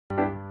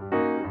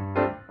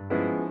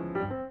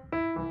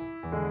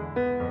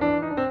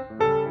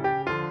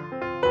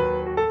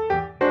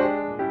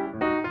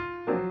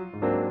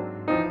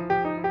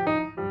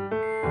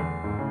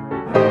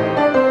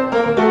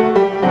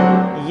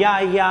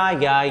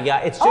yeah.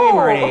 It's Julia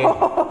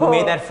Murney who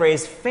made that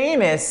phrase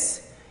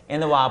famous in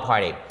the Wild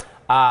Party.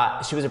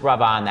 She was a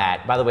brava on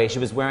that. By the way, she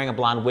was wearing a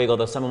blonde wig,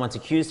 although someone once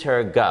accused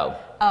her. Go.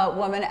 A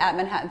woman at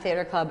Manhattan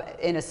Theater Club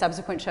in a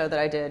subsequent show that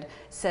I did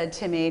said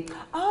to me,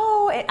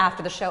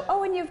 after the show,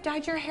 and you've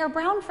dyed your hair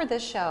brown for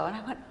this show. And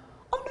I went,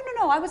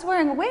 no, I was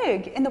wearing a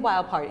wig in the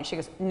Wild Party. And she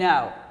goes,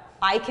 no,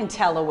 I can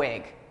tell a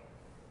wig.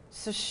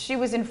 So she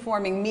was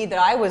informing me that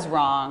I was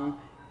wrong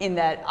in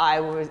that I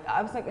was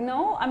like,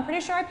 no, I'm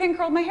pretty sure I pin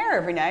curled my hair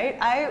every night.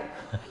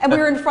 And we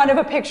were in front of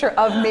a picture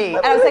of me.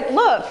 And I was like,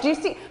 look, do you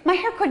see, my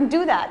hair couldn't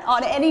do that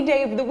on any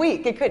day of the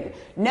week. It couldn't.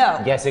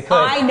 No. Yes, it could.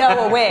 I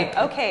know a wig.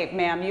 Okay,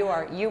 ma'am,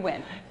 you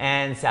win.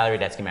 And Sally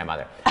Rudetsky, my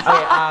mother. Okay,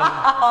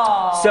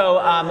 I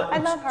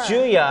love her.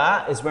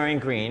 Julia is wearing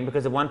green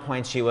because at one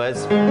point she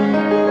was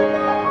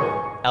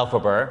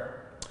Elphaba.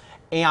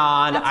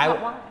 And that's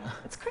not why.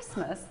 It's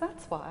Christmas,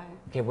 that's why.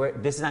 Okay,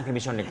 this is not going to be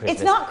shown at Christmas.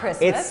 It's not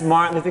Christmas. It's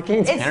Martin Luther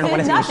King Day. I don't know what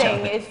it's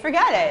nothing.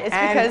 Forget it. It's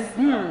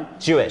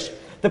because Jewish.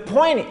 The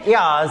point is,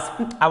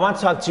 I want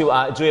to talk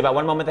to Julia about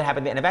one moment that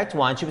happened at the end of Act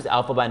 1. She was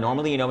Elphaba.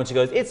 Normally, you know, when she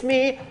goes, it's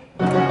me.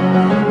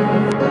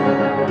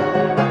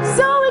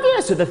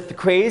 So the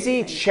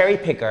crazy cherry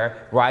picker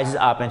rises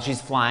up and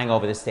she's flying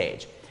over the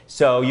stage.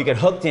 So you get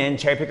hooked in,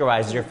 cherry picker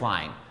rises, you're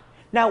flying.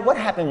 Now, what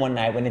happened one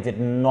night when it did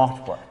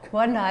not work?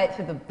 One night,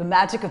 through the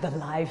magic of the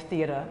live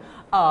theater,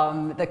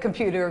 the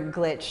computer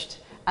glitched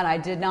and I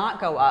did not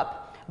go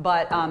up,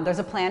 but there's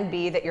a plan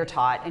B that you're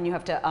taught and you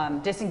have to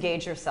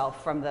disengage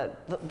yourself from the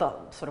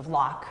sort of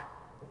lock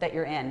that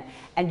you're in,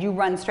 and you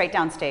run straight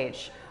down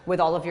stage with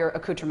all of your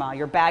accoutrement,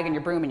 your bag and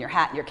your broom and your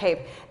hat and your cape,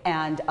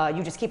 and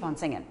you just keep on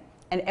singing.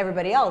 And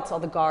everybody else, all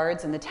the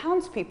guards and the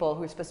townspeople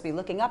who are supposed to be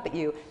looking up at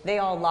you, they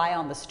all lie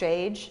on the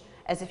stage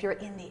as if you're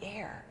in the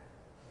air.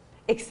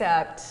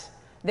 Except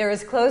they're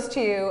as close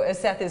to you as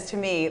Seth is to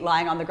me,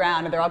 lying on the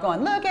ground, and they're all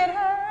going, look at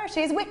her,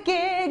 she's wicked,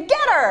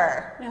 get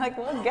her! And you're like,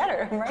 well, get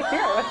her, I'm right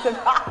here, what's the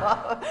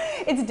problem?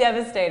 It's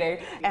devastating.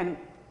 And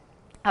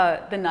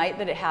the night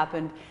that it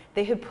happened,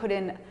 they had put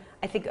in,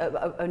 I think,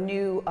 a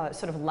new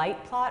sort of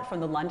light plot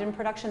from the London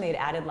production. They had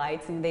added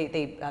lights, and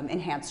they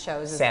enhanced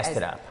shows. Sassed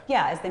it up.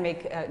 Yeah, as they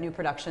make new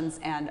productions,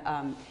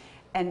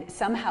 and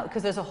somehow,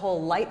 because there's a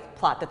whole light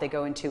plot that they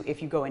go into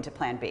if you go into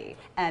Plan B.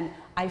 And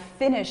I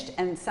finished,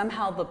 and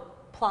somehow the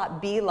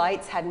Plot B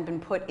lights hadn't been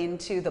put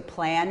into the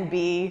Plan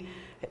B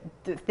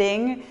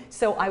thing,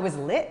 so I was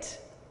lit.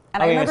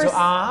 And I remember,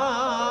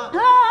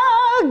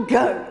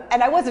 go.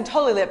 And I wasn't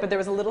totally lit, but there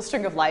was a little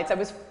string of lights. I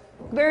was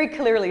very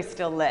clearly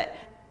still lit.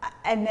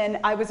 And then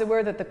I was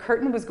aware that the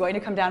curtain was going to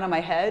come down on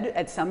my head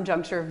at some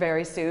juncture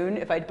very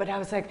soon. But I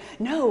was like,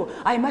 no,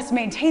 I must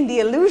maintain the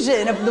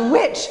illusion of the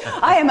witch.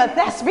 I am a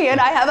thespian.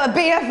 I have a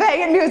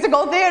BFA in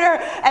musical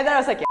theater. And then I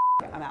was like,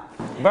 yeah, I'm out.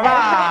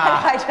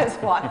 I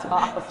just walked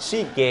off.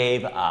 She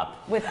gave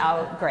up.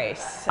 Without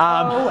grace.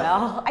 Oh,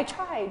 well, I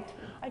tried.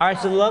 All right,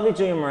 so the lovely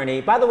Julia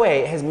Murney, by the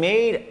way, has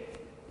made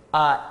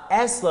a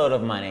S-load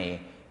of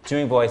money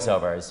doing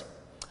voiceovers.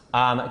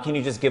 Can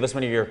you just give us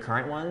one of your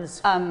current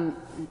ones?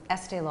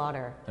 Estee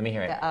Lauder. Let me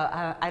hear it.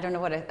 I don't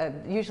know what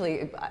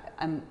usually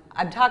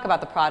I talk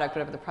about the product,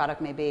 whatever the product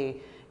may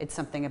be. It's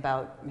something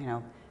about,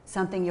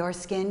 something your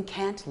skin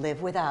can't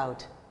live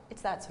without.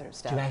 It's that sort of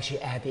stuff. Do you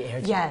actually add the air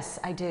to it? Yes,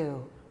 I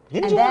do.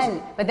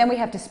 But then we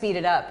have to speed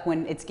it up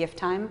when it's gift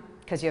time,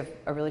 because you have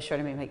a really short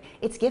amount. Like,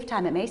 it's gift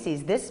time at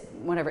Macy's. This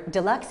whatever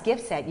deluxe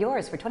gift set,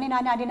 yours for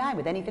 $29.99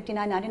 with any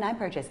 $59.99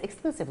 purchase,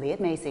 exclusively at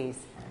Macy's.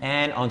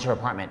 And owns your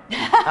apartment.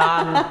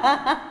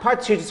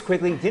 Part two, just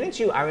quickly, didn't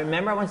you? I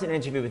remember I went to an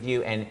interview with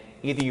you, and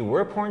either you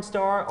were a porn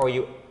star or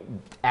you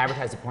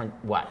advertised a porn.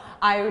 What?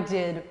 I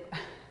did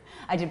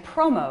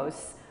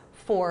promos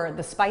for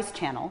the Spice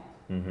Channel.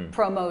 Mm-hmm.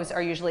 Promos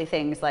are usually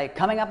things like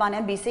coming up on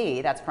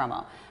NBC. That's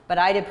promo. But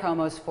I did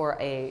promos for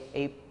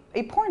a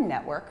porn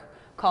network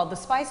called the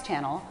Spice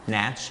Channel.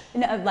 Natch?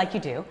 No, like you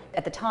do.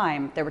 At the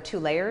time, there were two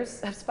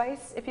layers of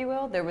Spice, if you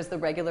will. There was the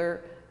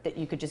regular that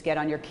you could just get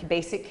on your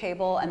basic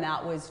cable, and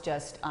that was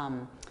just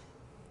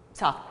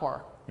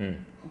softcore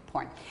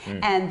porn.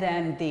 And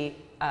then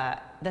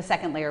the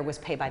second layer was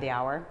pay by the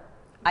hour.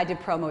 I did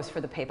promos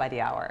for the pay by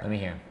the hour. Let me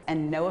hear.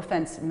 And no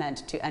offense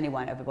meant to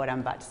anyone of what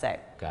I'm about to say.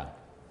 Go.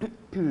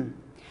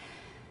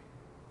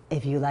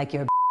 If you like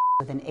your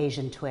with an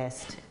Asian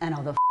twist and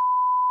all the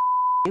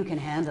you can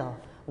handle,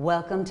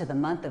 welcome to the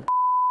month of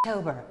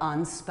October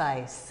on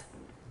Spice.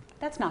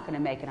 That's not going to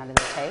make it onto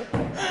the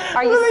tape.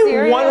 Are you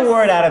serious? One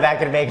word out of that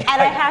could make it.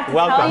 And I have to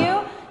tell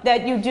you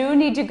that you do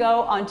need to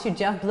go onto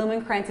Jeff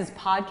Blumenkranz's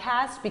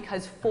podcast,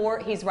 because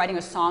he's writing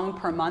a song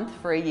per month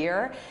for a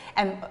year,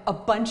 and a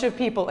bunch of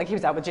people, like he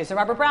was out with Jason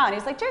Robert Brown,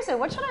 he's like, Jason,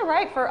 what should I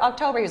write for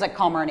October? He was like,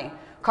 call Murney,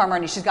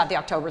 she's got the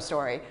October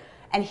story.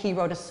 And he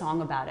wrote a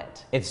song about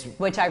it,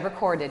 which I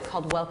recorded,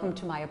 called Welcome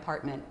to My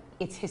Apartment.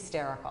 It's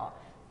hysterical.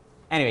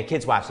 Anyway,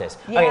 kids, watch this.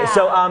 Yeah. Okay,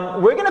 so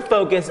we're going to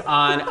focus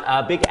on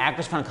a big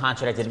Actors Fund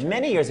concert I did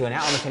many years ago,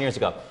 now almost 10 years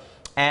ago.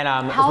 And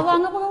how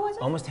long ago was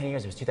it? Almost 10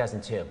 years. It was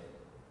 2002.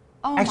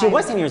 Oh, actually, it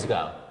was 10 years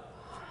ago.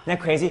 Isn't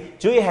that crazy?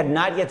 Julia had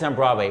not yet done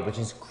Broadway, which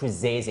is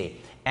crazy.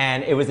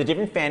 And it was a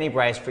different Fanny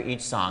Bryce for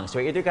each song. So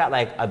I either got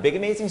like a big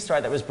amazing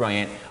star that was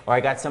brilliant, or I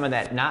got someone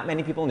that not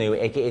many people knew,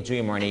 aka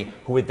Julia Murney,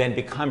 who would then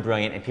become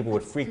brilliant and people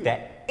would freak the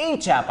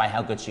H out by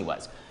how good she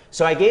was.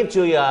 So I gave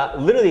Julia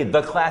literally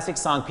the classic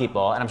song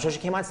People, and I'm sure she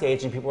came on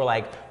stage and people were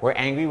like, we're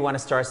angry, we want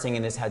to start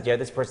singing this, how dare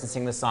this person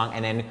sing this song,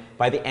 and then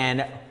by the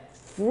end,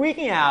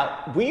 freaking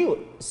out. Were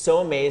you so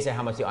amazed at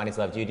how much the audience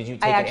loved you? Did you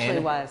take it in? I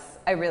actually was.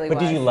 I really was.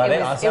 But did you love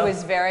it also? It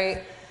was very,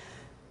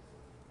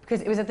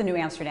 because it was at the New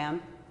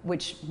Amsterdam,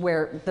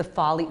 where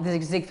the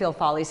Ziegfeld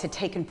Follies had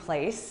taken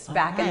place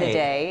back in the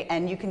day,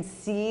 and you can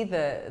see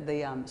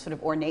the sort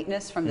of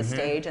ornateness from the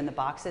stage and the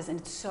boxes, and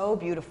it's so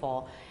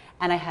beautiful.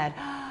 And I had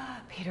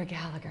Peter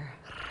Gallagher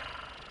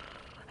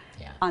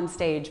on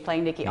stage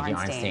playing Nicky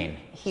Arnstein.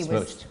 He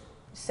Smooched.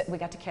 So we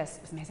got to kiss.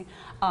 It was amazing.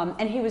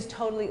 And he was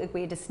totally, like,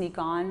 we had to sneak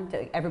on.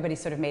 Everybody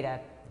sort of made an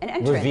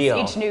entrance. Reveal.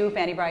 Each knew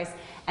Fanny Bryce.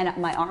 And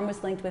my arm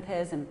was linked with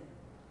his. And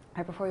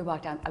right before we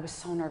walked out, I was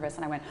so nervous.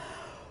 And I went,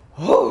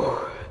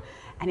 oh.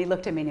 And he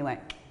looked at me and he went,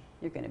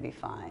 you're going to be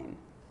fine.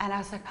 And I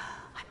was like,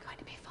 I'm going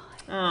to be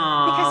fine.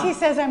 Aww. Because he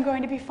says I'm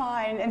going to be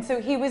fine. And so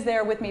he was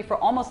there with me for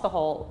almost the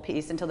whole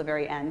piece until the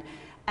very end.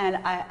 And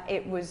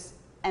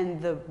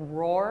and the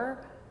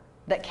roar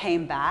that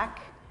came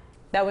back,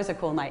 that was a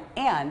cool night.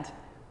 And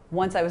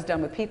once I was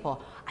done with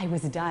People, I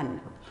was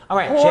done. All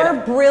right,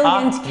 poor,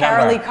 brilliant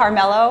Carolee number.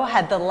 Carmello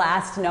had the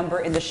last number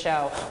in the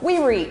show. We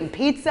were eating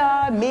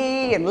pizza,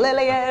 me and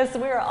Lilius.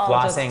 We were all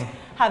Flossing. just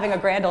having a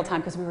grand old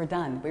time because we were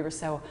done. We were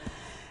so.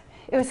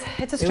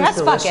 It's a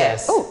stress bucket.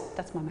 Delicious. Oh,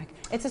 that's my mic.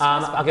 It's a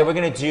stress bucket. Okay, we're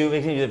gonna do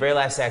the very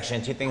last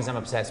section. 2 things I'm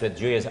obsessed with.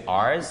 Julia's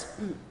R's.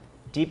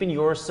 Deep in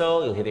your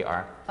soul, you'll hear the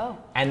R. Oh.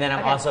 And then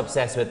I'm also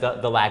obsessed with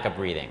the lack of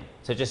breathing.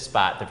 So just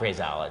spot the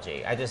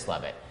phraseology. I just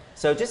love it.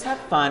 So just have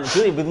fun.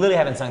 Julia, we literally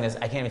haven't sung this.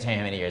 I can't even tell you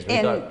how many years.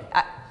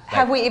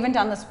 Have we even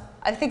done this?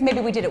 I think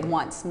maybe we did it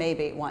once,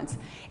 You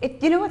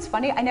know what's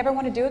funny? I never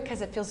want to do it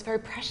because it feels very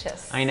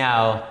precious. I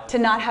know. To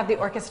not have the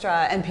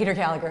orchestra and Peter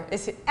Gallagher.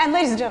 And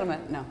ladies and gentlemen,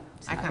 no.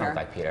 I kind of look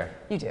like Peter.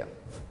 You do.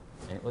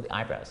 And with the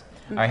eyebrows.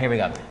 All right, here we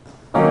go.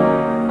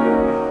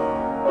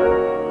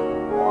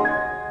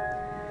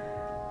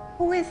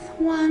 With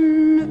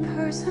one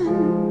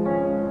person,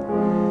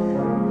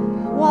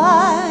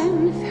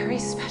 one very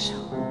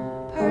special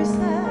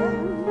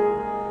person,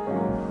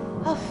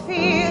 a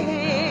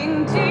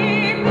feeling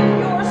deep in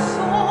your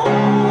soul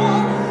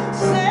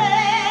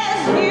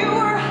says you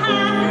were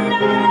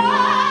half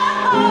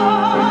enough.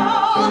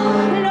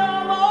 No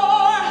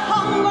more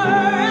hunger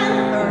and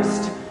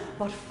thirst,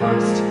 but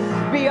first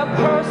be a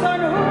person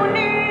who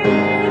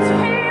needs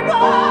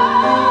people.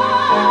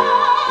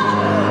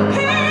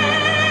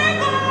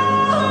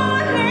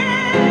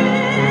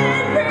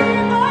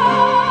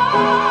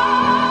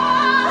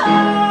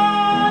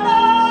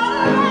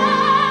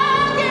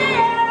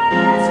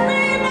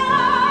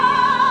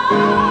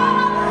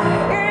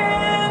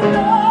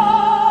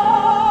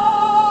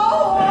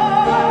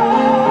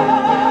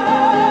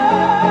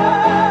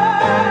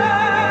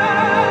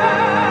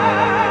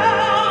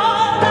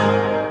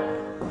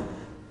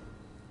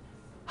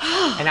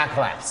 And not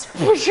collapse.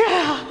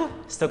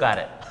 Still got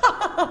it.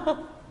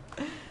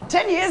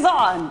 10 years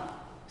on.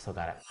 Still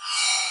got it.